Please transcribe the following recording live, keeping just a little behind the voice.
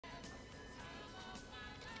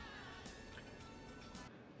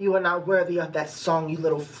You are not worthy of that song, you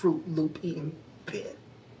little Fruit Loop eating bitch.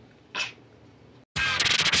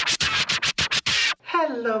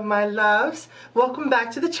 Hello, my loves. Welcome back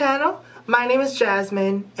to the channel. My name is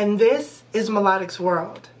Jasmine, and this is Melodic's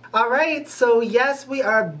World. Alright, so yes, we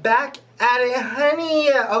are back at it,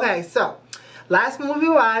 honey. Okay, so last movie we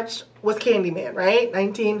watched was Candyman, right?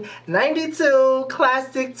 1992,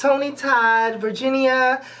 classic, Tony Todd,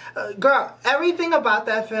 Virginia. Girl, everything about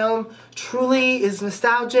that film truly is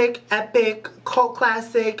nostalgic, epic, cult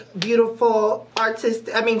classic, beautiful,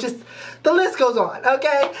 artistic. I mean, just the list goes on,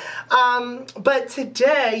 okay? But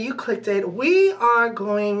today, you clicked it, we are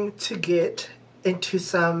going to get into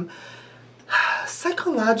some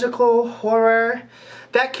psychological horror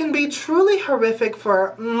that can be truly horrific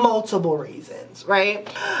for multiple reasons, right?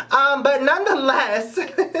 But nonetheless,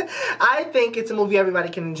 I think it's a movie everybody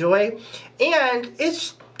can enjoy, and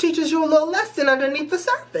it teaches you a little lesson underneath the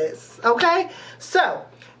surface, okay? So,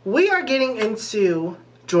 we are getting into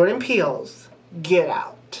Jordan Peele's Get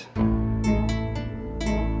Out.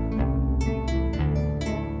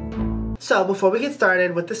 So before we get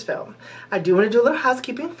started with this film, I do want to do a little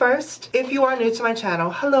housekeeping first. If you are new to my channel,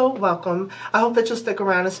 hello, welcome. I hope that you'll stick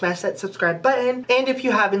around and smash that subscribe button. And if you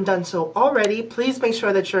haven't done so already, please make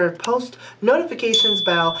sure that your post notifications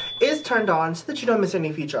bell is turned on so that you don't miss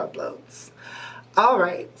any future uploads.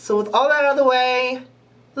 Alright, so with all that out of the way,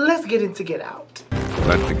 let's get into Get Out.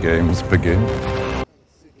 Let the games begin.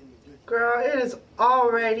 Girl, it is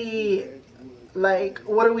already, like,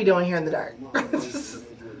 what are we doing here in the dark?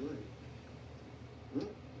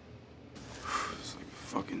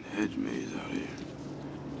 Fucking hedge maze out here.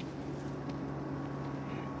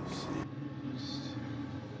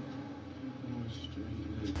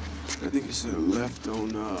 I think it's to the left on,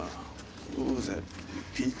 what was that?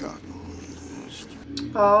 Peacock.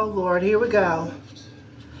 Oh, Lord, here we go.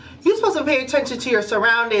 You're supposed to pay attention to your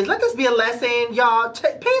surroundings. Let this be a lesson, y'all.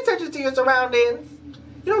 Pay attention to your surroundings.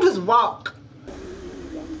 You don't just walk.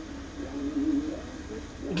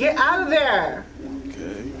 Get out of there.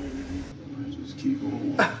 Okay. Just keep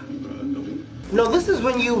on. No, this is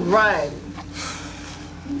when you run.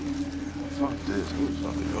 Fuck this. I'm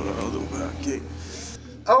about to go the other way. I can't.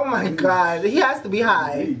 Oh my God. He has to be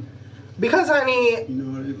high. Because, honey. You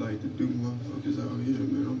know what they like to do, motherfuckers out here,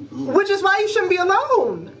 man. Which is why you shouldn't be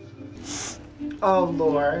alone. Oh,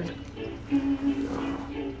 Lord. Come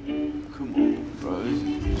on, bro.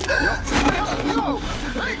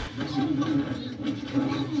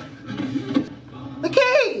 The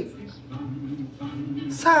cave!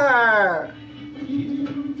 Sir!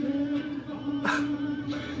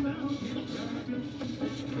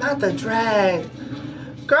 Not the drag.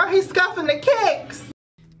 Girl, he's scuffing the kicks.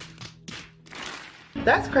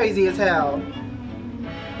 That's crazy as hell.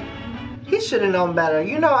 He should have known better.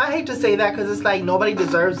 You know, I hate to say that because it's like nobody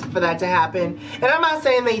deserves for that to happen. And I'm not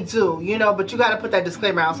saying they do, you know, but you got to put that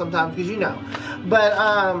disclaimer out sometimes because you know. But,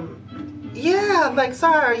 yeah, like,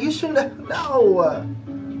 sorry, you shouldn't have. No.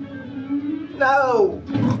 No.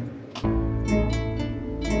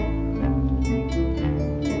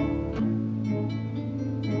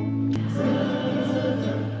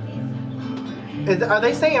 Are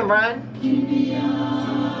they saying run?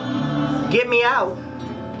 Get me out.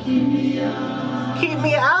 Keep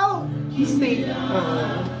me out. See.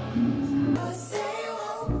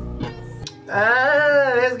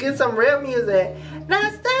 Let's get some real music. Now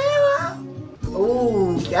stay out.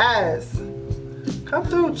 Ooh, yes. Come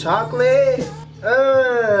through, chocolate.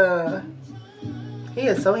 He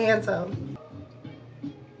is so handsome.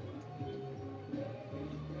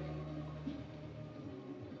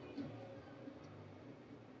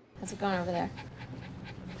 How's it going over there?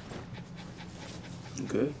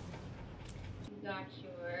 Good. You got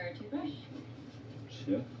your toothbrush?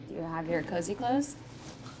 Sure. Do you have your cozy clothes?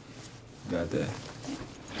 Got that.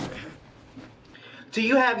 Do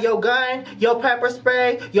you have your gun, your pepper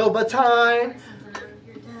spray, your baton?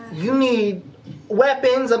 You need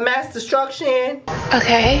weapons of mass destruction.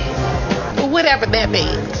 Okay, whatever that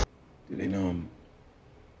means. Do they know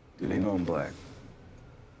I'm black?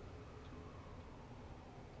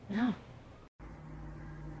 No.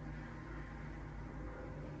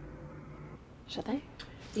 Should they?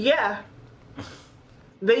 Yeah,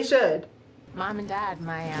 they should. Mom and Dad,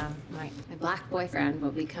 my black boyfriend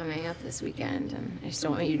will be coming up this weekend, and I just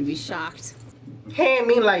don't want you to be shocked. He ain't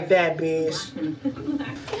mean like that, bitch.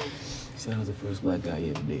 Said I was the first black guy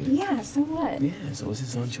you ever dated. Yeah, so what? Yeah, so it's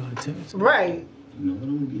his uncharted territory. Right. No, I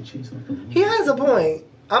don't want to get chased off the road. He has a point.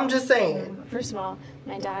 I'm just saying. First of all,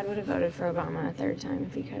 my dad would have voted for Obama a third time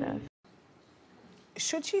if he could have.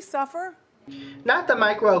 Should she suffer? Not the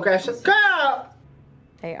microaggressions. Girl!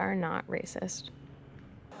 They are not racist.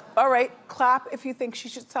 All right, clap if you think she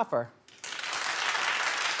should suffer.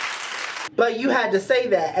 But you had to say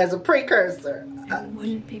that as a precursor. I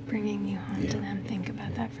wouldn't be bringing you home to them. Think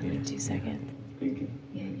about that for like 2 seconds.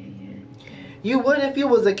 Yeah. You would if you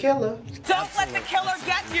was a killer. Don't let the killer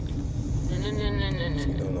get you. No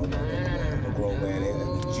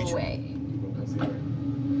way.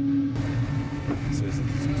 So it's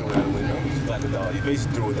threw it out the window. It's like $1. You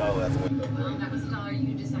basically threw $1 out the window. Well, that was $1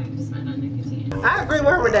 you decided to spend on nicotine. I agree with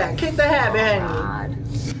her with that. Kick the habit, honey.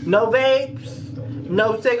 No vapes,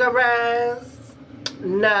 no cigarettes,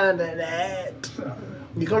 none of that.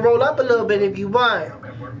 You can roll up a little bit if you want.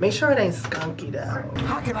 Make sure it ain't skunky though.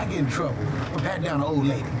 How can I get in trouble for patting down an old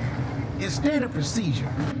lady? It's standard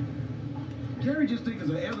procedure. Jerry just thinks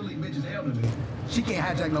an elderly bitch is elderly. She can't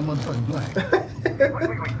hijack no motherfucking plane.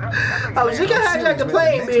 Oh, she can hijack the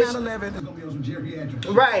plane, bitch. 9/11 is gonna be on some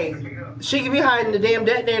geriatrics. Right. She could be hiding the damn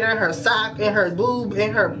detonator in her sock, in her boob,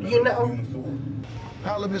 in her, you know.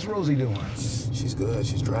 How's Miss Rosie doing? She's good.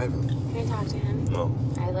 She's driving. Can I talk to him? No.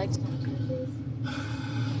 I'd like to talk to him, please.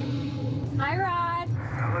 Hi, Rod.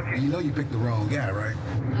 You know you picked the wrong guy, right?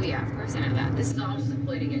 Oh, yeah, of course I know that. This is all just a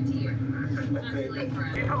ploy to get to you. I'm not too late for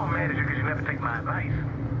him. I'm mad at you because you never take my advice.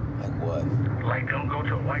 Like what? Like don't go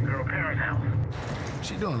to a white girl parents' house.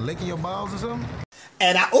 She doing licking your balls or something?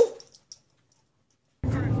 And I, oh,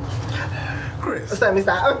 Chris. let me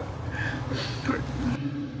stop.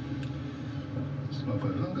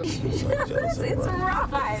 It's Rod.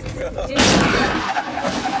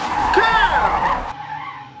 Girl!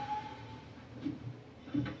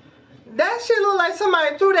 That shit look like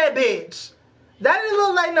somebody threw that bitch. That didn't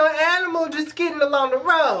look like no animal just skidding along the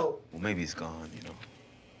road. Well, maybe it's gone, you know.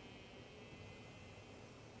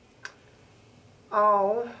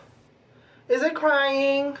 Oh. Is it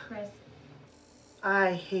crying? Chris.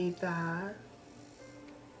 I hate that.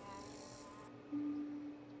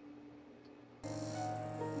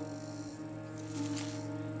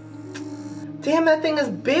 Damn, that thing is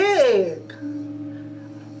big.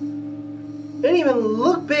 It didn't even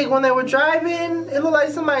look big when they were driving. It looked like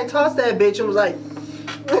somebody tossed that bitch and was like,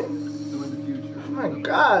 oh my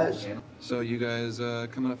gosh. So you guys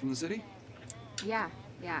coming up from the city? Yeah.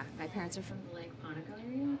 My parents are from the Lake Quantico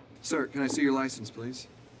area. Sir, can I see your license, please?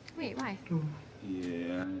 Wait, why?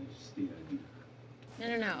 Yeah,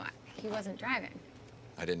 No. He wasn't driving.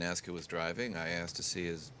 I didn't ask who was driving. I asked to see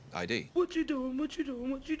his ID. What you doing?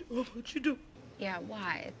 Yeah,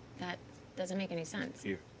 why? That doesn't make any sense.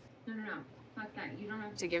 Here. No. Fuck that. You don't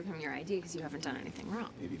have to give him your ID because you haven't done anything wrong.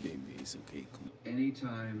 Baby, it's okay. Come on.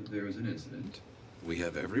 Anytime there is an incident, we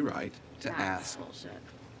have every right to That's ask. bullshit.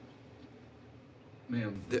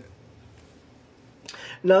 Ma'am,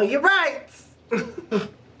 Know your rights.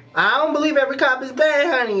 I don't believe every cop is bad,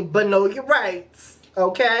 honey, but know your rights,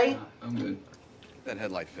 okay? I'm good. That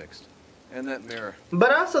headlight fixed. And that mirror.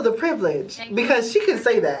 But also the privilege, because she can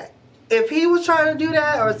say that. If he was trying to do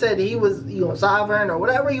that or said he was, sovereign or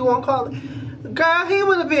whatever you want to call it, girl, he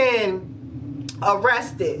would have been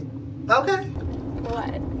arrested, okay?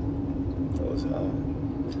 What? That was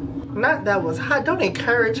hard. Not that was hot. Don't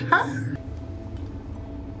encourage her.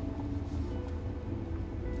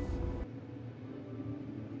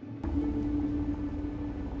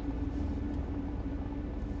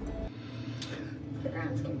 The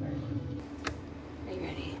groundskeeper. Are you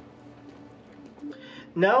ready?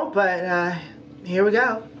 No, but here we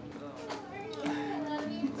go.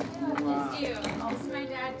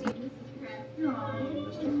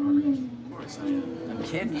 I'm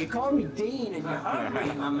kidding. You call me Dean and you're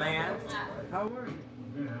hungry, my man. How are you?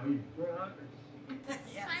 This is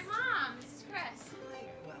my mom. This is Chris.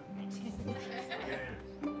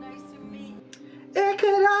 Nice to meet you. It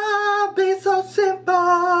could all be so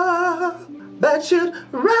simple, but you'd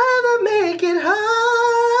rather make it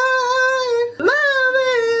hard. Love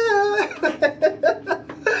you.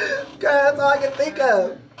 God, that's all I can think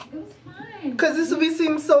of. Because this would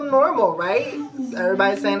seem so normal, right?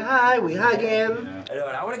 Everybody saying hi, we hugging.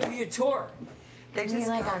 I want to give you a tour. Can you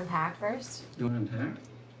unpack first? You want to unpack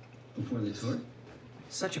before the tour?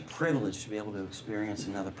 Such a privilege to be able to experience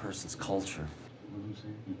another person's culture.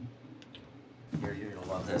 You'll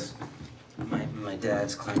love this. My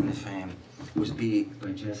dad's claim to fame was beat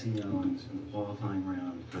by Jesse Owens in the qualifying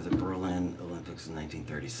round for the Berlin Olympics in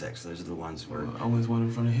 1936. Those are the ones where I always won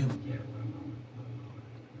in front of him. Yeah.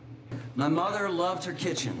 My mother loved her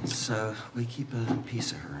kitchen, so we keep a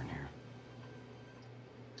piece of her in here.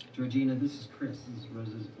 Georgina, this is Chris. This is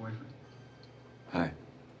Rose's boyfriend. Hi.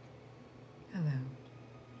 Hello.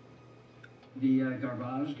 The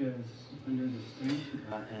garbage goes under the sink.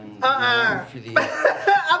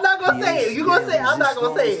 I'm not gonna say it. You gonna say it. I'm not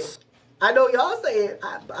gonna say it. I know y'all say it.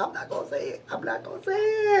 I'm not gonna say it. I'm not gonna say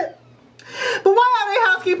it. But why are they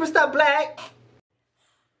housekeeper stuff black?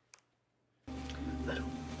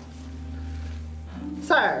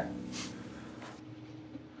 Sir.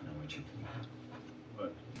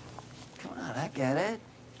 Come on, I get it.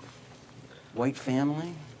 White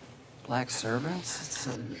family, black servants.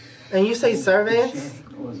 And you say servants?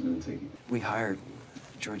 We hired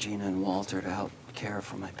Georgina and Walter to help care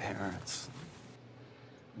for my parents.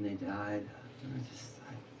 When they died,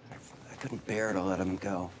 I couldn't bear to let them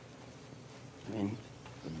go. I mean,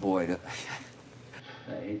 boy,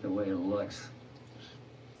 I hate the way it looks.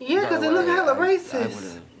 Yeah, because it look hella racist. I would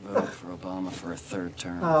have voted for Obama for a third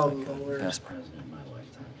term. Oh, Lord. Best president in my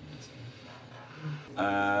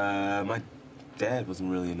lifetime. My dad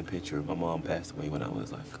wasn't really in the picture. My mom passed away when I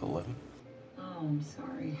was like 11. Oh, I'm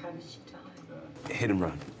sorry. How did she die? Hit and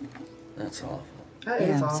run. That's awful. That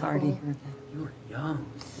is I'm awful. sorry to hear that. You were young.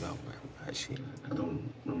 No, I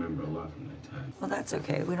don't remember a lot from that time. Well, that's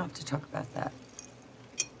okay. We don't have to talk about that.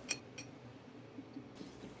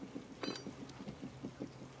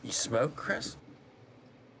 You smoke, Chris?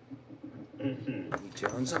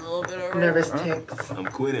 Jones a little bit over Nervous there? ticks. I'm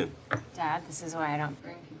quitting. Dad, this is why I don't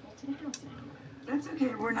bring people to the house anymore. That's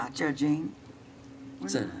okay. We're not judging.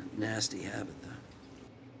 It's a nasty habit, though.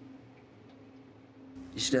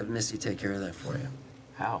 You should have Missy take care of that for you.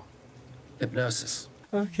 How? Hypnosis.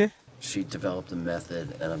 Okay. She developed a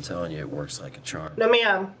method, and I'm telling you, it works like a charm. No,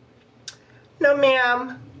 ma'am. No,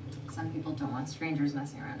 ma'am. Some people don't want strangers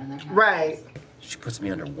messing around in their house. Right. She puts me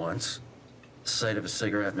under once. The sight of a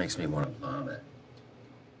cigarette makes me want to vomit.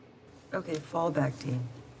 Okay, fall back, team.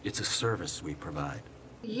 It's a service we provide.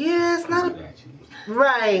 Yeah, it's not a...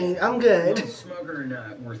 Right, I'm good. Smoker or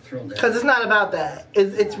not, we're thrilled to Because it's not about that.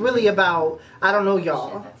 It's really about, I don't know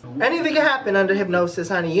y'all. Anything can happen under hypnosis,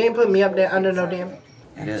 honey. You ain't putting me up there under no damn...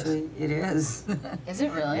 Actually, it is. Is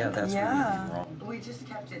it really? Yeah, that's where Yeah. you're wrong. We just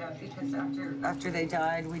kept it up because after they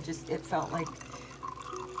died, it felt like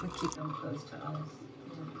we keep them close to us.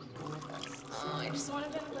 Oh, I just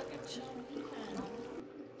wanted to have like a chill weekend.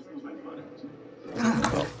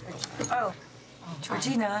 Oh,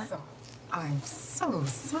 Georgina. I'm so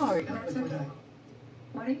sorry. That's okay.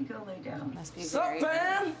 Why don't you go lay down? Must be Sup, very...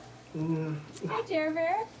 fam? Hi, Dear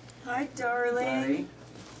Bear. Hi, darling.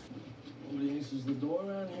 Nobody answers the door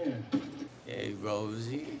around here. Hey,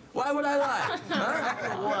 Rosie. Why would I lie? Huh?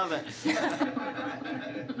 I love it.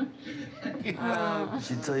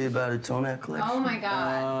 She tell you about her toenail collection? Oh my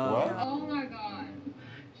god. What? Oh my god.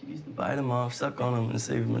 She used to bite them off, suck on them, and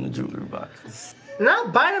save them in the jewelry box.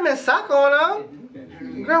 Not bite him and suck on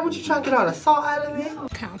him. Girl, what you trying to get all the salt out of me?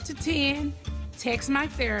 Count to 10, text my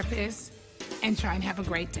therapist, and try and have a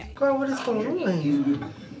great day. Girl, what is going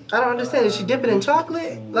on? I don't understand. Is she dipping in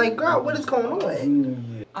chocolate? Like, girl, what is going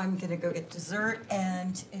on? I'm gonna go get dessert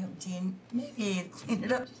and Dean, maybe clean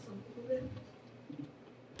it up just a little bit.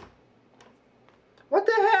 What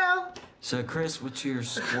the hell? So, Chris, what's your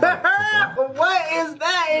sport for black? What is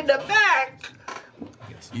that in the back?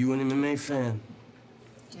 You an MMA fan?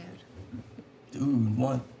 Dude,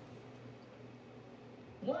 what?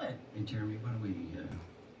 What? Hey, Jeremy, why don't we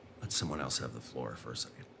let someone else have the floor for a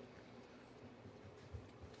second?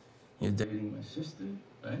 You're dating my sister,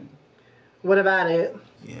 right? What about it?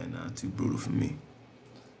 Yeah, nah, too brutal for me.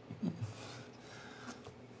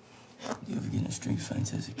 You ever get in street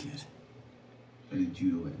fights as a kid? I did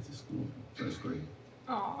judo after school, first grade.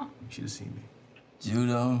 Aw. You should have seen me.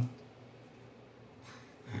 Judo?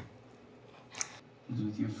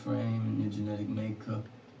 With your frame and your genetic makeup,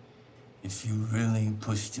 if you really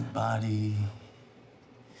pushed your body,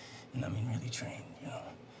 and I mean really trained, you know,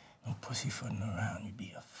 no pussyfooting around, you'd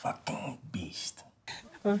be a fucking beast.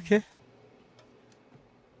 Okay.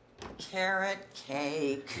 Carrot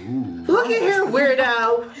cake. Ooh. Look at here,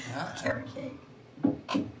 weirdo. Carrot cake. What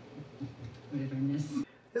did I miss?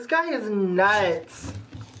 This guy is nuts.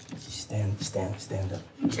 Stand up.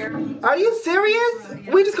 Jeremy. Are you serious?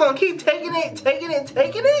 We just gonna keep taking it?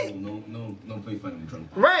 No play fighting drunk.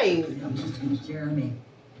 Right. I'm just Jeremy.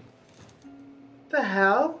 The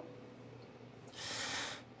hell?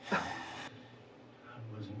 I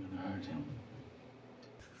wasn't gonna hurt him.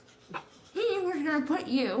 He was gonna put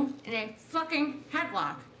you in a fucking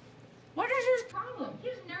headlock. What is his problem?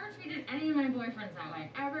 He's never treated any of my boyfriends that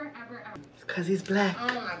way. Ever, ever, ever. Because he's black. Oh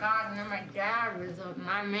my god, and then my dad was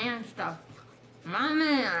my man stuff. My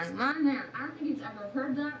man. I don't think he's ever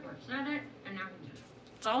heard that or said it, and now he does.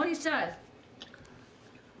 That's all he says.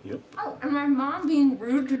 Yep. Oh, and my mom being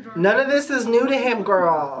rude to Jordan. None of this is new to him,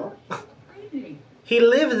 girl. Crazy. He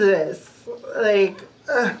lives this. Like,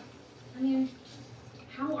 I mean,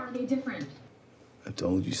 how are they different? I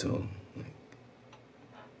told you so.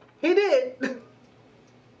 He did. Oh,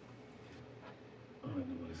 I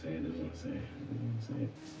don't want to say it. I don't want to say it. I don't want to say it.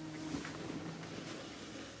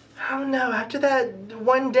 I don't know. After that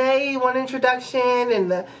one day, one introduction,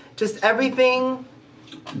 and just everything,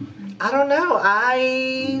 I don't know.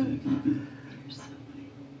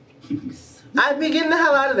 I'd be getting the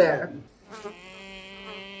hell out of there.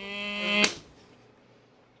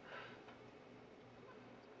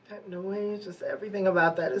 That noise, just everything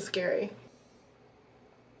about that is scary.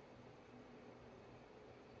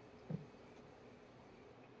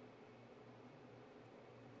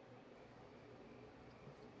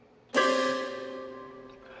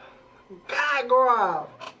 God, girl.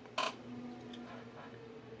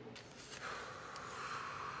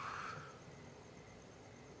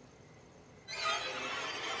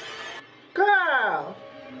 Girl.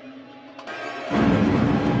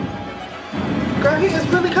 Girl, he is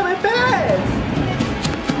really coming fast.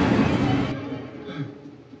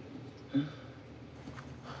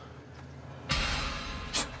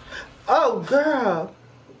 Oh, girl.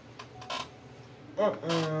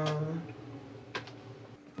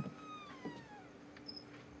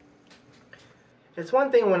 It's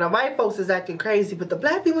one thing when the white folks is acting crazy, but the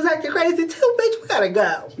black people's acting crazy too, bitch. We gotta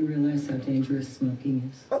go. Do you realize how dangerous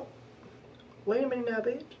smoking is? Oh. Wait a minute now,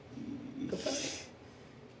 bitch. The fuck?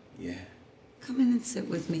 Yeah. Come in and sit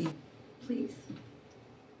with me, please.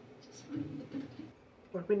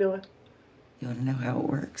 What are we doing? You want to know how it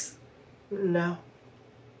works? No.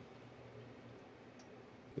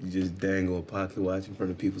 You just dangle a pocket watch in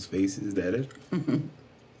front of people's faces, is that it? You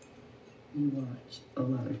watch a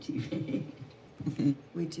lot of TV.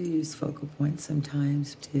 We do use focal points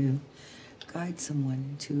sometimes to guide someone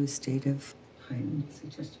into a state of heightened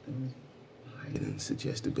suggestibility. Heightened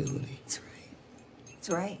suggestibility. That's right. That's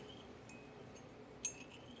right.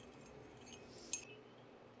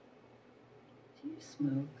 Do you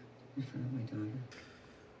smoke in front of my daughter?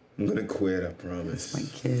 I'm gonna quit, I promise. That's my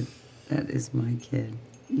kid. That is my kid.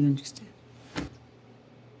 You understand?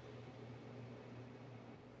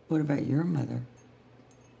 What about your mother?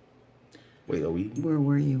 Wait, are we? Where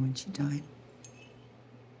were you when she died?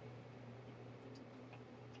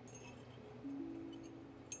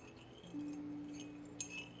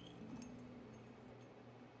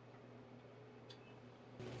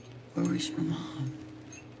 Where was your mom?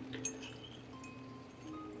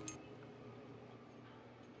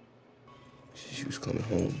 She was coming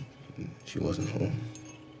home. She wasn't home.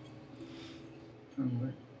 From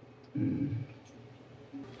what?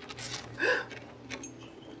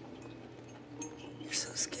 You're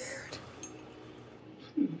so scared.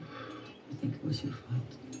 I think it was your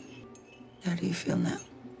fault. How do you feel now?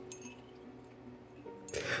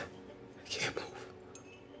 I can't move.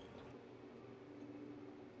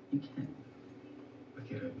 You can't. Why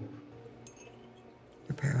can't I move?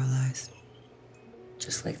 You're paralyzed.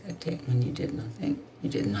 Just like that day when you did nothing. You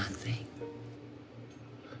did nothing.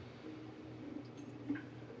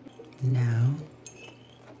 Now,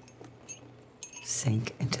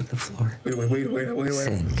 sink into the floor. Wait.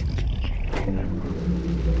 Sink.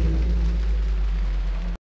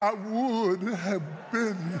 I would have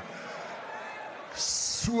been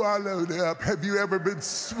swallowed up. Have you ever been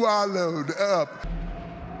swallowed up?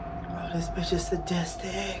 Oh, this bitch is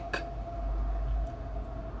sadistic.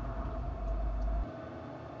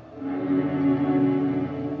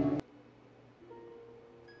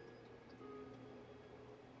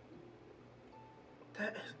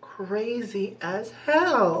 That is crazy as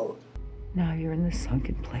hell. Now you're in the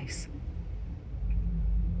sunken place.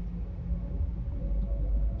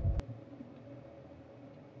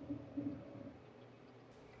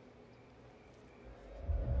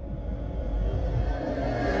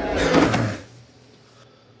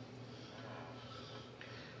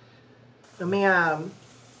 No, ma'am.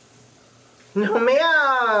 No,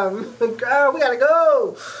 ma'am. Girl, we gotta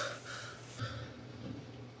go.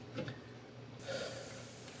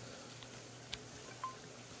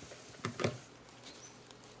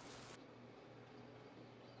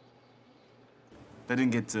 I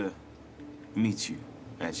didn't get to meet you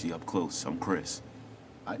actually up close. I'm Chris.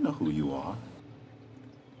 I know who you are.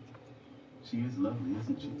 She is lovely,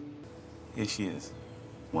 isn't she? Yeah, she is.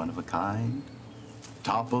 One of a kind.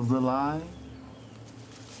 Top of the line.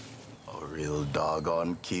 A real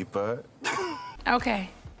doggone keeper. Okay.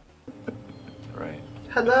 Right.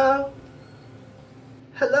 Hello?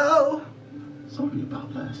 Hello? Sorry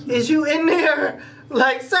about last night. Is you in there?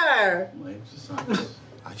 Like, sir? My exercise.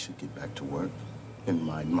 I should get back to work and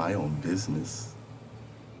mind my own business.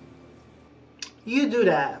 You do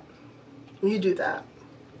that. You do that.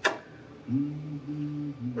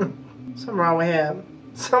 Something wrong with him.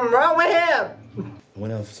 Something wrong with him.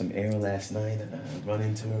 went out for some air last night and I run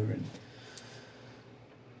into her and...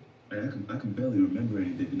 Man, I can barely remember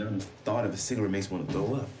anything. And now the thought of a cigarette makes me want to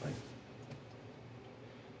throw up. Like...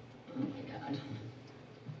 Oh my God.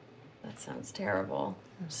 That sounds terrible.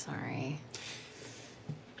 I'm sorry.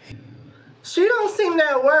 She don't seem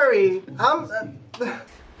that worried.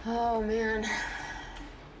 Oh man.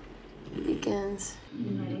 Weekends.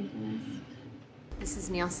 You ready for this? This is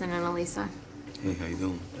Nielsen and Elisa. Hey, how you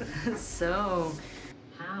doing? So,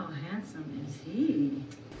 how handsome is he?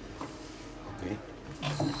 Okay.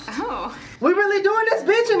 Oh. We really doing this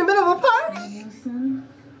bitch in the middle of a park? Nielsen?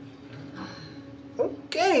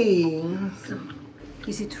 Okay. So,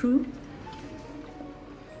 is it true?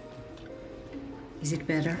 Is it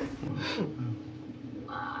better?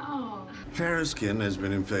 Wow. Fair skin has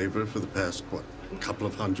been in favor for the past, what, couple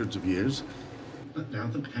of hundreds of years? But now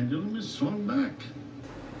the pendulum is swung back.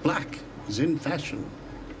 Black is in fashion.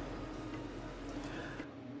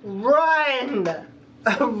 Run!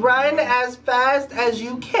 Run as fast as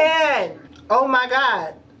you can. Oh my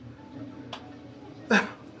God.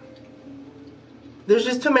 There's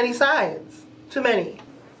just too many signs. Too many.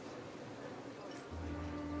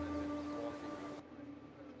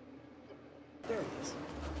 There it is.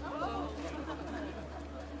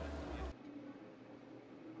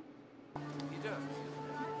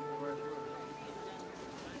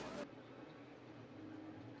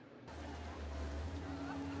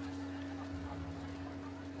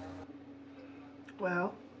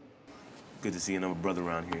 Well. Good to see another brother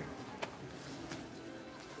around here.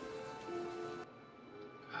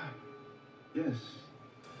 Yes.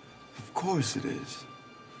 Of course it is.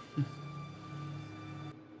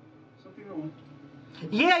 Something wrong?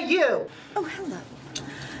 Yeah, you. Oh, hello.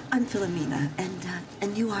 I'm Philomena,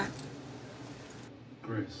 and you are?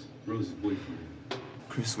 Chris, Rose's boyfriend.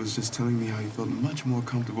 Chris was just telling me how he felt much more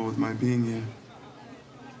comfortable with my being here.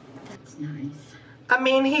 That's nice. I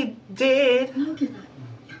mean, he did. How can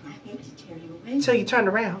I hate to tear you away. Until you turned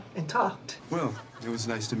around and talked. Well, it was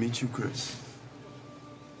nice to meet you, Chris.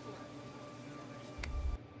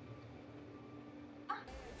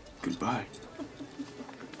 Goodbye.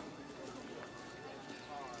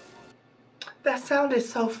 That sounded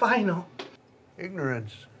so final.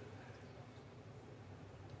 Ignorance.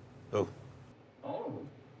 Oh. Oh.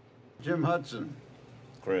 Jim Hudson.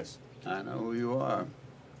 Chris. I know who you are.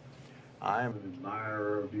 I am an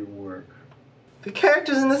admirer of your work. The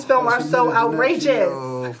characters in this film are so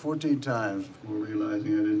outrageous. 14 times before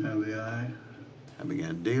realizing I didn't have the eye. I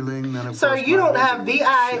began dealing, then of Sir, course you my don't have vision the was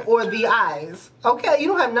eye shit. or the eyes. Okay, you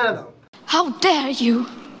don't have none of them. How dare you?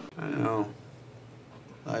 I know.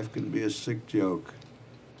 Life can be a sick joke.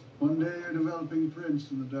 One day you're developing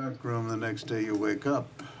prints in the dark room, the next day you wake up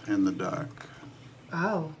in the dark.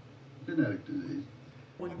 Oh. Genetic disease.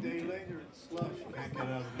 One day later, it's slush. You can't get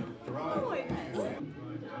out of the garage.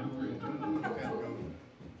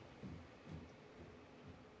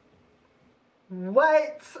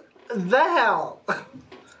 What the hell?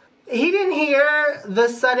 He didn't hear the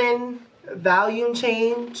sudden volume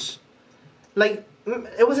change. Like,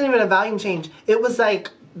 it wasn't even a volume change. It was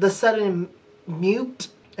like the sudden mute,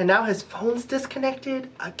 and now his phone's disconnected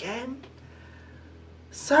again.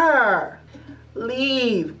 Sir,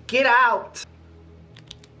 leave. Get out.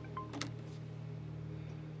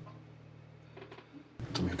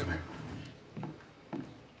 Come here, come here.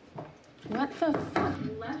 What the fuck?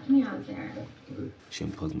 You left me out there. She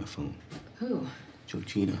unplugged my phone. Who?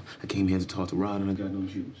 Georgina. I came here to talk to Rod and I got no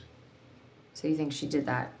shoes. So you think she did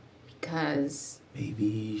that because...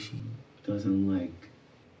 Maybe she doesn't like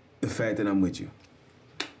the fact that I'm with you.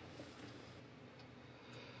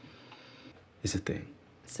 It's a thing.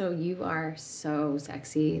 So you are so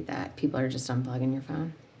sexy that people are just unplugging your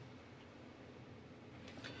phone?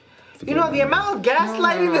 You know, the amount of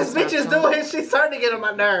gaslighting this bitch is doing, she's starting to get on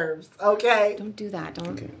my nerves, okay? Don't do that,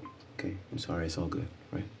 don't. Okay, I'm sorry, it's all good,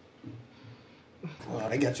 right? Well,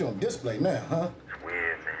 they got you on display now, huh?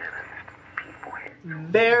 Weird, man.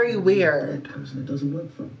 Very weird. It doesn't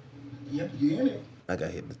work for him. Yep, you in it. I got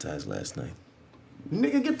hypnotized last night.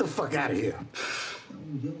 Nigga, get the fuck out of here.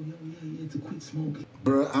 Yo, it's a quick smoke.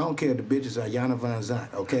 Bruh, I don't care if the bitch is Ayana Van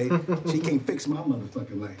Zant, okay? She can't fix my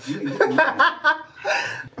motherfucking life.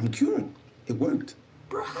 I'm cured. It worked.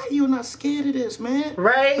 Bro, how you not scared of this, man?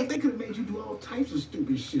 Right? But they could have made you do all types of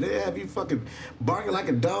stupid shit. They have you fucking barking like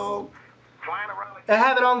a dog. Flying around like I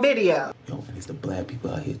have it on video. Yo, and it's the black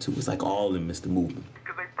people out here, too. It's like all in Mr. Movement.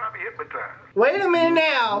 because they probably hypnotized. Wait a minute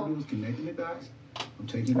now. Connecting the dots. I'm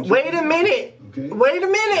taking the Wait a minute. Okay. Wait a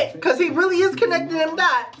minute. Because he really is connecting them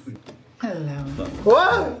dots. Hello.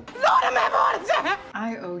 Whoa.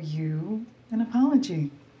 I owe you an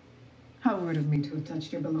apology. How rude of me to have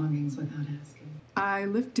touched your belongings without asking. I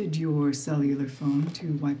lifted your cellular phone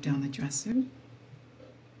to wipe down the dresser, and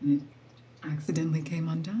it accidentally came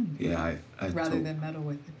undone. Yeah, Rather than meddle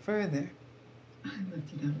with it further, I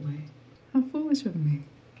left it that way. How foolish of me.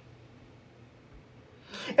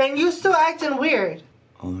 And you still acting weird.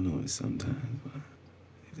 All I know is sometimes,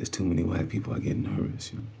 if there's too many white people, I get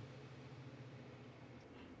nervous, you know?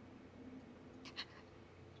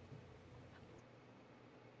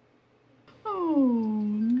 Oh,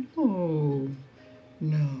 no.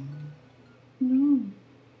 No. No.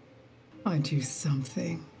 Aren't you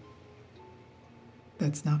something?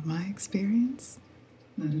 That's not my experience.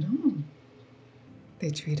 Not at all. They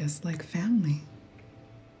treat us like family.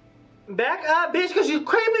 Back up, bitch, because you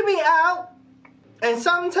creeping me out. And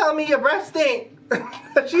some tell me your breath stink.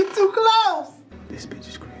 She's too close. This bitch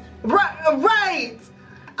is crazy. Right.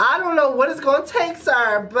 I don't know what it's going to take,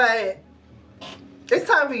 sir, but it's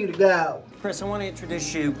time for you to go. Chris, I want to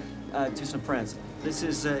introduce you to some friends. This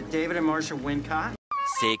is David and Marsha Wincott.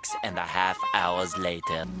 6.5 hours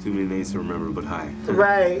later. Too many names to remember, but hi.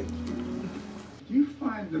 Right. You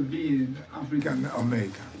find the being African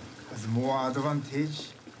American has more advantage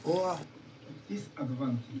or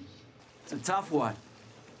disadvantage? It's a tough one.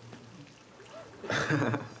 Yeah, I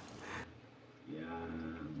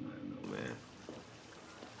know, man.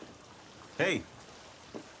 Hey.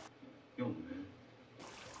 Yo, man.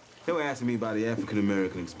 They were asking me about the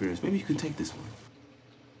African-American experience. Maybe you could take this one.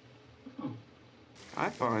 I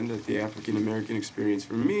find that the African-American experience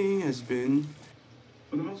for me has been,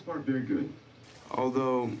 for the most part, very good.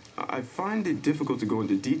 Although, I find it difficult to go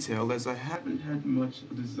into detail as I haven't had much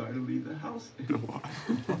of a desire to leave the house in a while.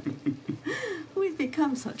 We've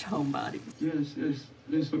become such homebodies. Yes.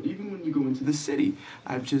 But even when you go into the city,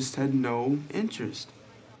 I've just had no interest.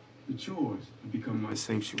 The chores have become my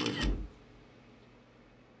sanctuary.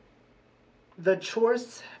 The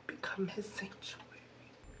chores have become his sanctuary.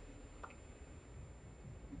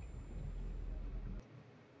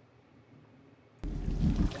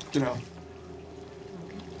 Get out.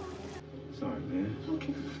 Sorry, man.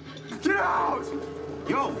 Okay. Get out!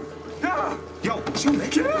 Yo! Yeah! Yo, chill, man.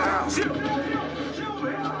 Get out! Chill, man!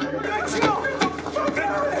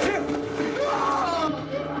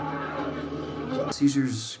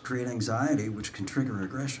 Seizures create anxiety, which can trigger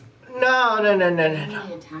aggression. No.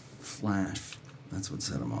 Flash. That's what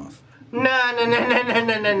set him off. No.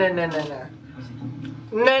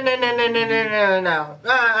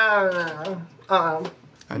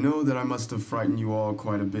 I know that I must have frightened you all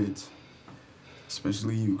quite a bit.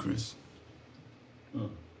 Especially you, Chris. Oh,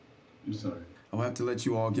 I'm sorry. I'll have to let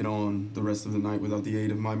you all get on the rest of the night without the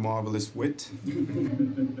aid of my marvelous wit.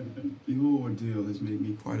 The whole ordeal has made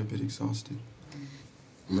me quite a bit exhausted.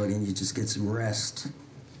 Why don't you just get some rest?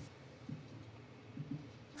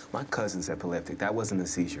 My cousin's epileptic. That wasn't a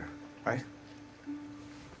seizure, right?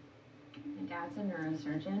 My dad's a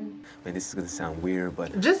neurosurgeon. Man, this is gonna sound weird,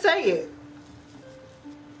 but just say it.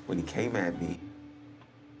 When he came at me,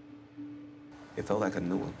 it felt like I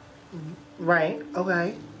knew him. Right, okay.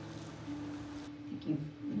 I think you've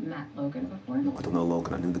met Logan before? No, I don't know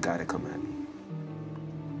Logan. I knew the guy that come at me.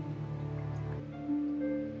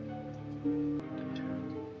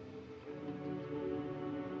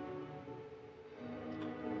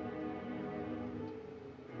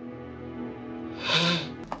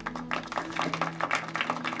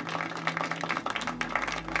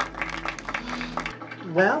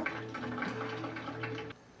 Well,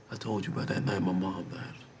 I told you about that night my mom died.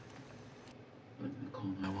 I didn't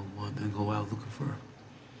call 911, didn't go out looking for her.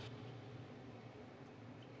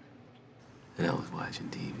 And I was watching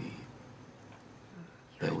TV.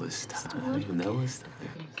 That was time. That was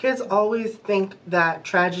time. kids always think that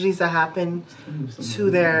tragedies that happen to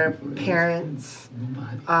their parents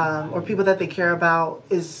or people that they care about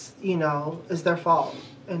is their fault.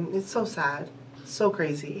 And it's so sad. So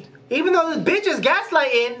crazy. Even though this bitch is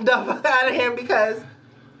gaslighting the fuck out of him because...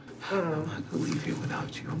 I'm not gonna leave here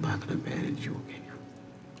without you. I'm not gonna abandon you, okay?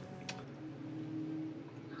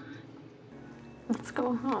 Let's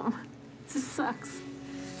go home. This sucks. This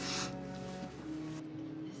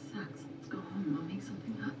sucks. Let's go home. I'll make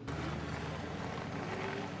something up.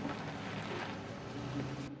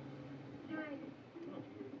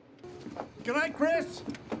 Good night, Chris.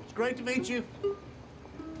 It's great to meet you.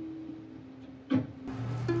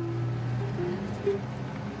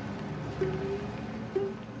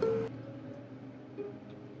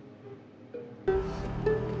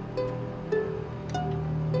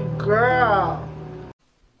 Girl.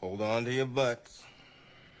 Hold on to your butts.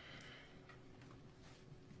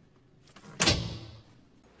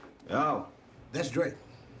 Oh, that's Drake.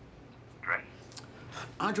 Drake.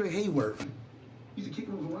 Andre Hayward. He's a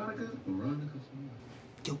kicker with Veronica? Veronica?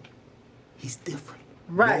 Yo, he's different.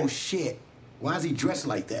 Right. Oh, shit. Why is he dressed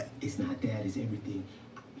like that? It's not that, it's everything.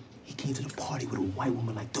 He came to the party with a white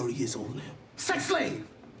woman like 30 years older than him. Sex slave!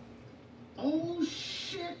 Oh,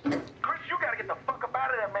 shit. Chris, you gotta get the fuck up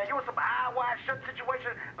out of there, man. You in some eye wide shut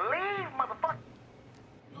situation. Leave, motherfucker.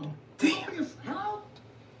 Oh, damn. Hello?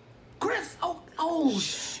 Chris! Oh,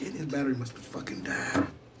 shit. His battery must have fucking died.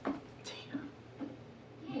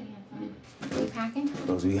 Hey, handsome. Are you packing?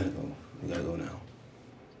 Rose, we gotta go. We gotta go now.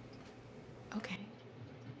 Okay.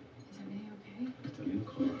 Is everything okay? Tell you in the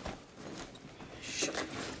car.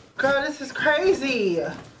 Girl, this is crazy.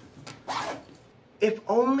 If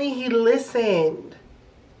only he listened.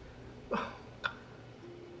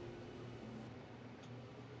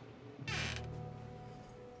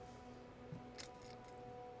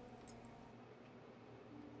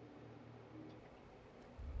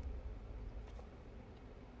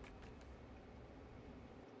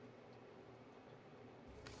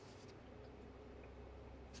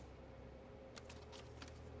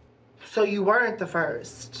 So you weren't the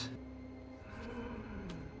first.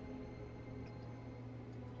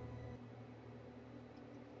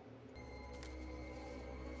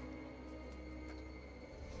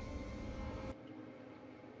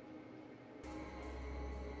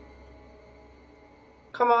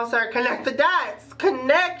 Come on, sir. Connect the dots.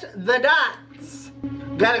 Connect the dots.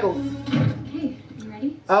 Gotta go. Hey, you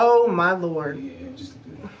ready? Oh, my Lord. Yeah, just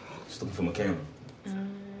looking for my camera.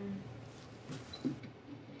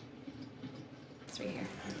 It's right here.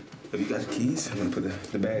 Have you got the keys? I'm gonna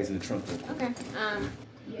put the bags in the trunk. Okay.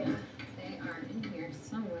 Yeah, they are in here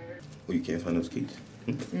somewhere. Well, you can't find those keys?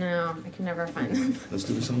 No, I can never find them. Let's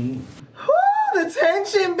do something more. Whoo, the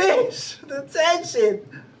tension, bitch. The tension.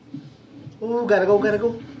 Ooh, gotta go, gotta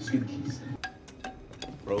go. Let's get the keys.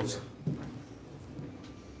 Rose.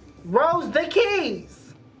 Rose, the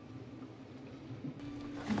keys.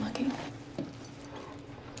 I'm looking.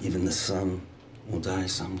 Even the sun will die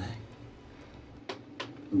someday.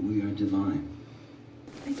 But we are divine.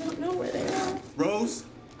 I don't know where they are. Rose?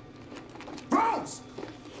 Rose!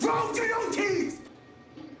 Rose, give me those keys!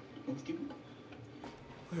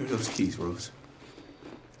 Where are those keys, Rose?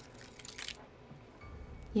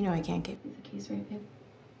 You know I can't give you the keys, right,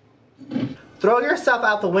 babe? Throw yourself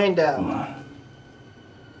out the window. Come on.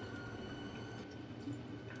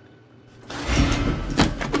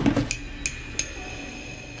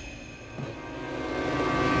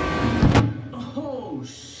 Oh,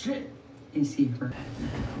 shit. Is he hurt?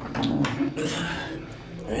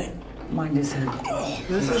 Mind his head.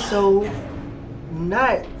 This is so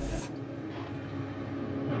nuts.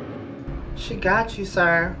 She got you,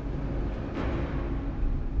 sir.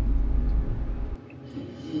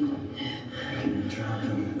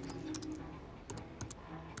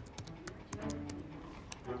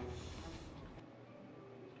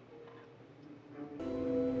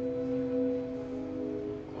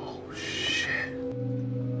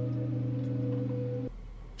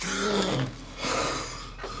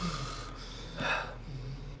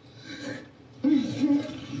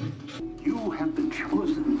 You have been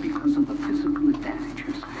chosen because of the physical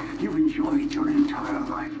advantages you've enjoyed your entire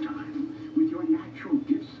lifetime. With your natural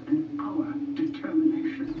gifts and our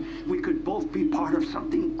determination, we could both be part of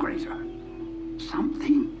something greater.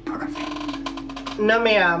 Something perfect. No,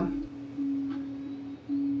 ma'am.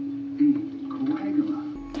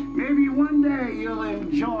 Maybe one day you'll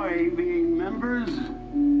enjoy being members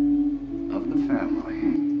of the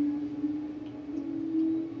family.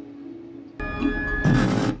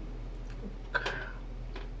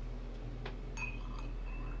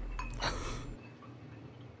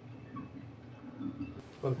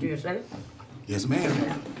 From TSA? Yes,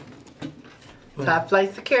 ma'am. Top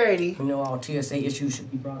flight security. You know all TSA issues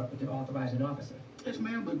should be brought up with their authorizing officer. Yes,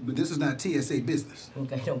 ma'am, but this is not TSA business.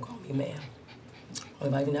 Okay, don't call me ma'am.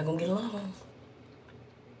 Otherwise, we're not gonna get along.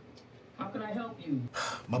 How can I help you?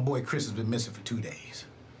 My boy Chris has been missing for 2 days.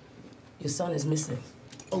 Your son is missing.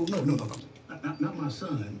 Oh, no. Not my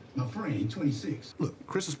son. My friend, he's 26. Look,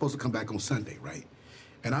 Chris is supposed to come back on Sunday, right?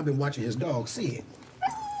 And I've been watching his dog see it.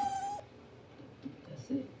 That's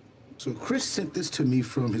it. So Chris sent this to me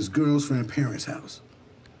from his girlfriend's parents' house.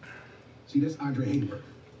 See, that's Andre Hayward.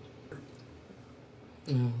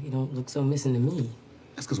 You don't look so missing to me.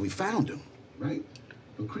 That's because we found him, right?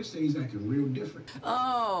 But Chris said he's acting real different.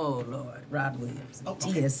 Oh, Lord. Rod Williams.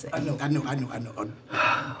 TSA. I know.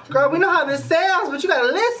 Girl, we know how this sounds, but you gotta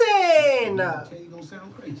listen. I tell you, don't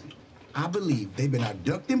sound crazy. I believe they've been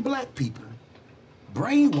abducting black people,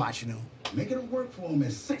 brainwashing them, making them work for them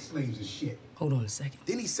as sex slaves and shit. Hold on a second.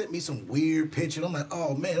 Then he sent me some weird picture. I'm like,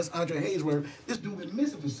 oh man, that's Andre Haysworth. This dude been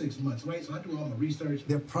missing for 6 months, right? So I do all my research.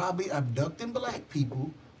 They're probably abducting black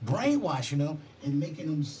people, brainwashing them, and making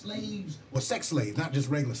them slaves, well, sex slaves, not just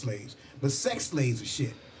regular slaves, but sex slaves and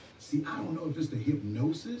shit. See, I don't know if it's the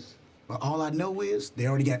hypnosis, but all I know is they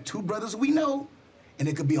already got 2 brothers we know, and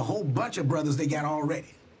it could be a whole bunch of brothers they got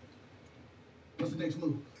already. What's the next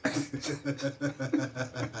move?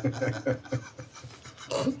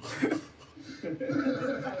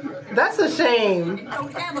 That's a shame.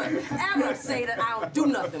 Don't ever say that I don't do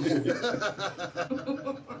nothing for you.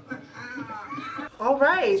 All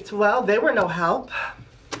right, well, they were no help.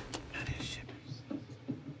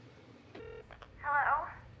 Hello?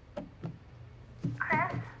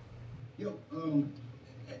 Chris? Yo,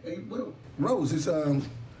 hey, what? Rose,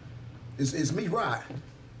 it's me, Rod.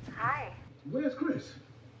 Hi. Where's Chris?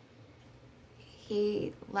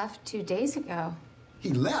 He left 2 days ago.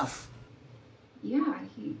 He left? Yeah,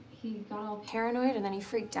 he got all paranoid and then he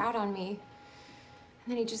freaked out on me. And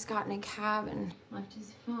then he just got in a cab and left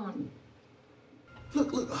his phone.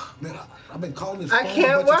 Look, man, I've been calling this I phone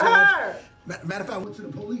can't a bunch of with times. her. Matter of fact, I went to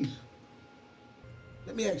the police.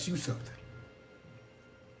 Let me ask you something.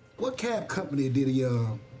 What cab company did he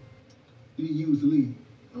use to leave?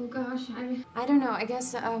 Oh gosh, I don't know. I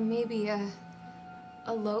guess maybe a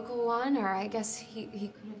local one, or I guess he could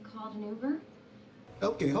have called an Uber.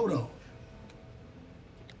 Okay, hold on.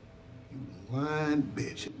 You lying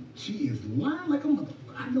bitch. She is lying like a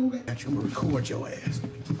motherfucker. I know that. I'm gonna record your ass.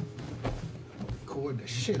 Record the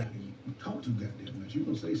shit out of you. You talk too goddamn much. You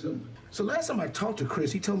gonna say something? So last time I talked to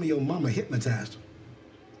Chris, he told me your mama hypnotized him.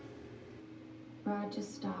 Rod,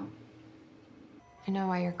 just stop. I know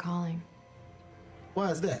why you're calling. Why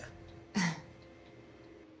is that?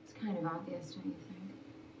 It's kind of obvious, don't you think?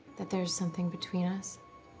 That there's something between us.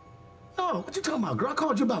 No, what you talking about, girl? I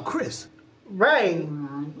called you about Chris. Right.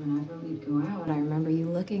 Rod, whenever we'd go out, I remember you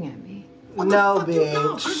looking at me. What no, the fuck you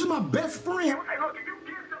know? bitch. Chris is my best friend.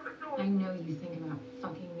 I know you think about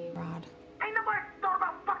fucking me, Rod. Ain't nobody thought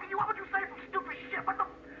about fucking you. Why would you say some stupid shit? What the?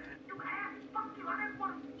 You ass, fuck you. I didn't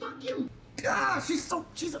want to fuck you. Ah, she's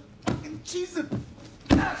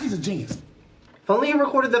a genius. If only he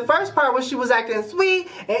recorded the first part when she was acting sweet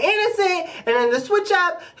and innocent, and then the switch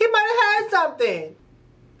up, he might have had something.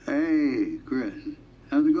 Hey, Chris.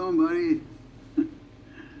 How's it going, buddy?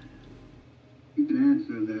 You can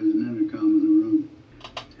answer. There's an intercom in the room.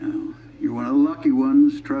 Now, you're one of the lucky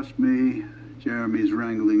ones. Trust me. Jeremy's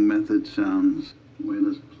wrangling method sounds way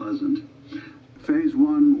less pleasant. Phase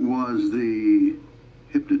 1 was the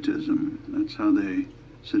hypnotism. That's how they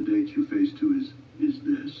sedate you. Phase 2 is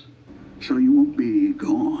this. So you won't be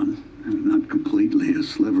gone. I mean, not completely. A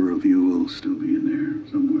sliver of you will still be in there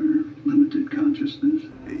somewhere. Limited consciousness.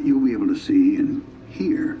 You'll be able to see and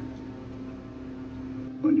hear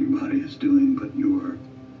what your body is doing, but your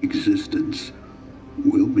existence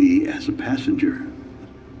will be as a passenger.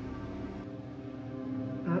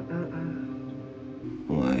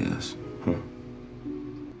 Why us? Huh?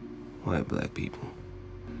 Why black people?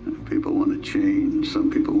 Some people want to change.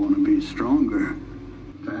 Some people want to be stronger,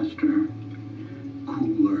 faster,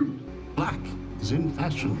 cooler. Black is in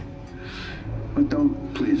fashion. But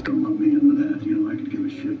please don't let me into that. You know, I could give a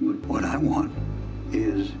shit. What I want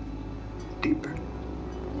is deeper.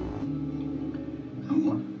 I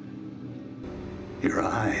want your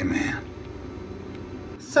eye, man.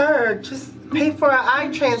 Sir, just pay for an eye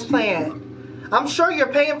transplant. I'm sure you're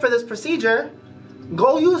paying for this procedure.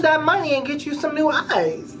 Go use that money and get you some new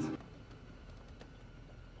eyes.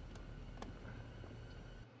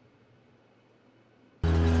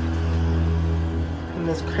 And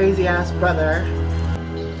this crazy ass brother.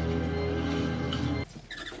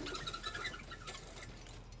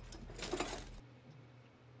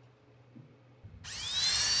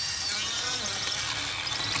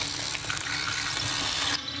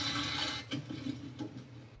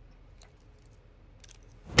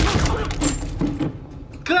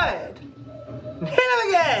 Good. Hit him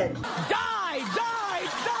again. Die!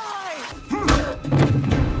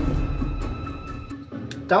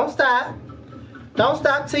 Don't stop. Don't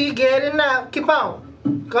stop till you get enough. Keep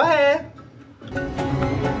on. Go ahead.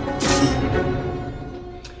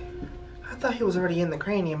 I thought he was already in the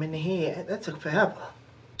cranium, in the head. That took forever.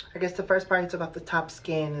 I guess the first part he took off the top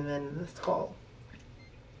skin and then the skull.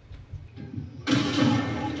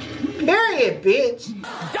 Period, bitch.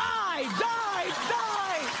 Die!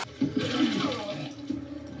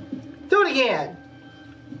 Do it again.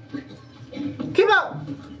 Keep up.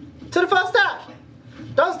 To the full stop.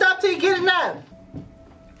 Don't stop till you get enough.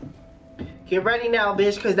 Get ready now,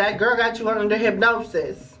 bitch, because that girl got you under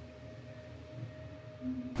hypnosis.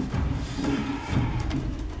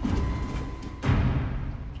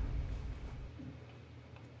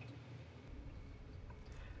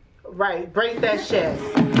 Right, break that shit.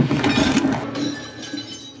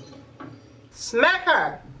 Smack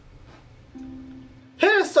her.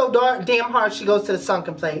 Hit her so damn hard she goes to the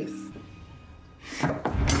sunken place.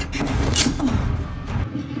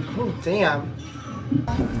 Oh, damn.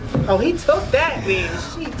 Oh, he took that,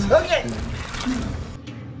 bitch. He took it.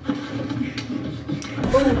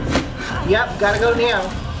 Ooh. Yep, gotta go now.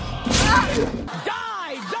 Die!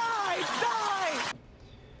 Die! Die!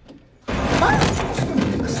 What?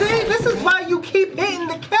 See, this is why you keep hitting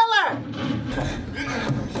the killer.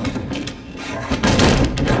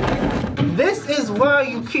 This is why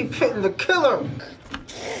you keep hitting the killer.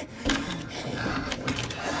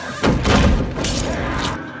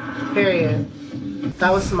 Period.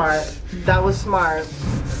 That was smart. That was smart.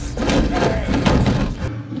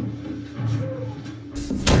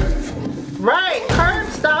 Right, curb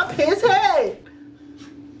stop his head.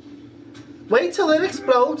 Wait till it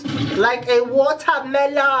explodes like a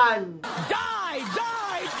watermelon. Die!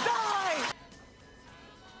 Die! Die!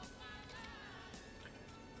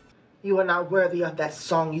 You are not worthy of that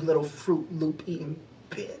song, you little Fruit Loop eating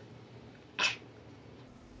bitch.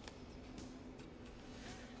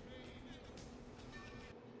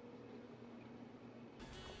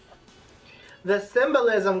 The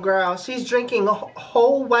symbolism, girl. She's drinking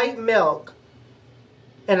whole white milk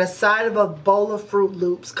and a side of a bowl of Fruit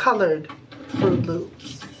Loops, colored Fruit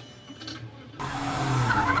Loops.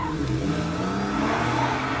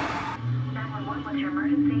 What's your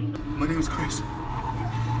emergency? My name is Chris.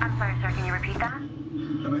 I'm sorry, sir. Can you repeat that?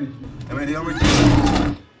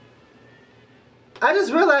 I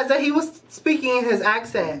just realized that he was speaking in his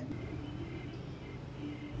accent.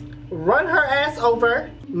 Run her ass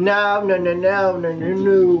over. No, no, no, no, no, no,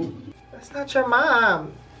 no. That's not your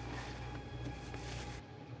mom.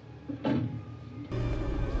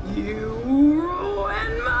 You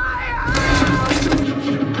ruined my house!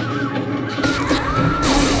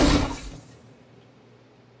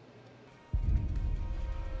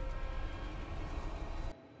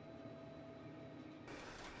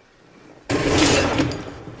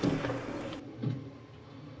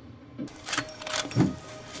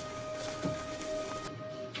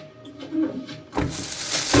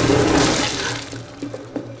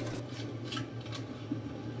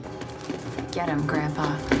 Get him,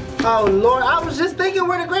 Grandpa. Oh, Lord. I was just thinking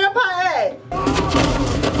where the grandpa at.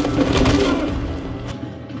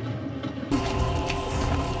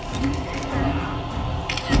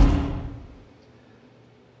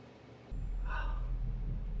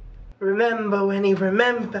 Remember when he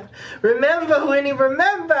remember. Remember when he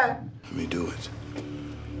remember. Let me do it.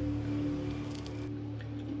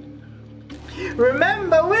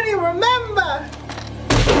 Remember when he remember.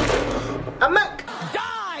 I'm not.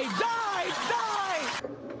 Die! Die! Die!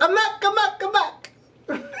 I'm not. Come back. Come back.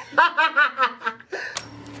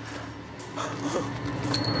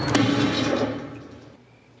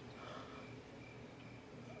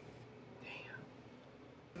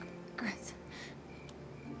 Chris.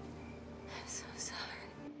 I'm so sorry.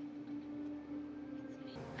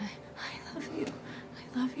 I love you.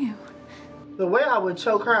 I love you. The way I would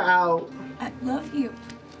choke her out. I love you.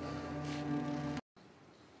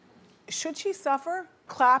 Should she suffer?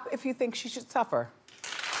 Clap if you think she should suffer.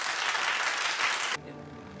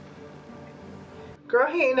 Girl,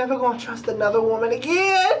 he ain't never gonna trust another woman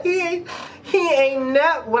again. He ain't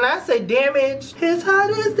never. When I say damaged, his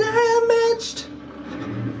heart is damaged.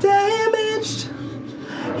 Damaged.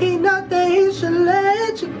 He not that he should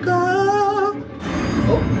let you go.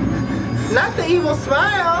 Oh. Not the evil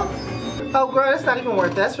smile. Oh, girl, it's not even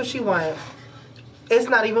worth it. That's what she wanted. It's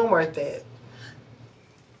not even worth it.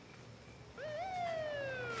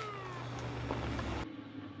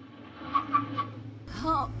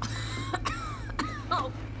 Help.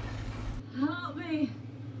 Help. Help me.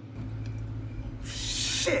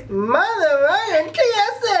 Shit. Mother Ryan,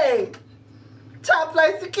 TSA. Top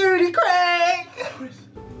flight security, Craig.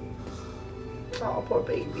 Oh, poor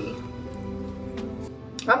baby.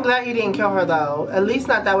 I'm glad he didn't kill her though. At least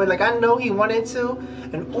not that way. Like, I know he wanted to.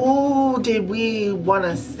 And ooh, did we want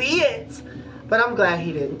to see it. But I'm glad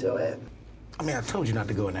he didn't do it. I mean, I told you not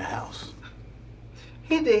to go in that house.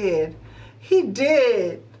 He did. He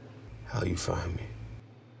did. How you find me?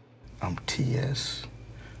 I'm T.S.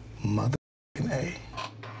 Mother A.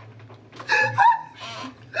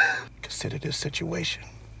 Consider this situation.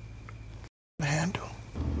 Handle.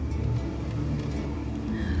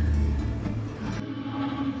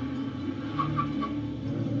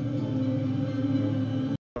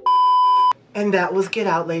 And that was Get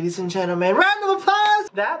Out, ladies and gentlemen. Round of applause!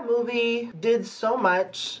 That movie did so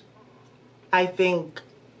much, I think,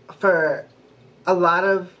 for a lot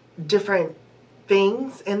of different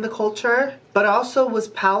things in the culture, but also was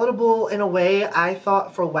palatable in a way I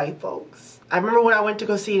thought for white folks. I remember when I went to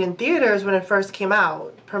go see it in theaters when it first came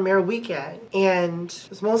out, premiere weekend, and it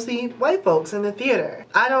was mostly white folks in the theater.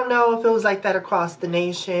 I don't know if it was like that across the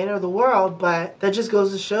nation or the world, but that just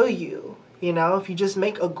goes to show you, you know, if you just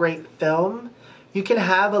make a great film, you can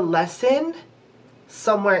have a lesson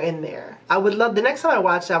somewhere in there. I would love, the next time I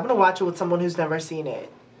watch it, I'm gonna watch it with someone who's never seen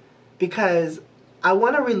it, because I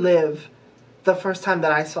want to relive the first time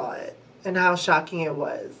that I saw it and how shocking it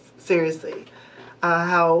was. Seriously.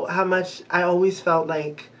 How much I always felt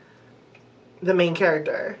like the main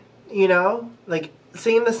character, you know? Like,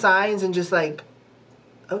 seeing the signs and just like,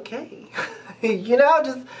 okay. You know,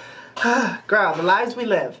 just, girl, the lives we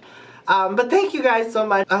live. But thank you guys so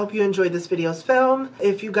much. I hope you enjoyed this video's film.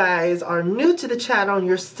 If you guys are new to the channel and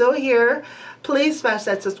you're still here, please smash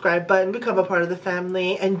that subscribe button, become a part of the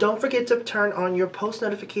family, and don't forget to turn on your post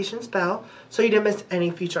notifications bell so you don't miss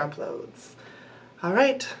any future uploads.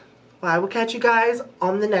 Alright, well, I will catch you guys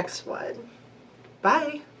on the next one.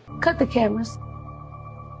 Bye. Cut the cameras.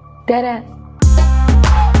 Dead ass.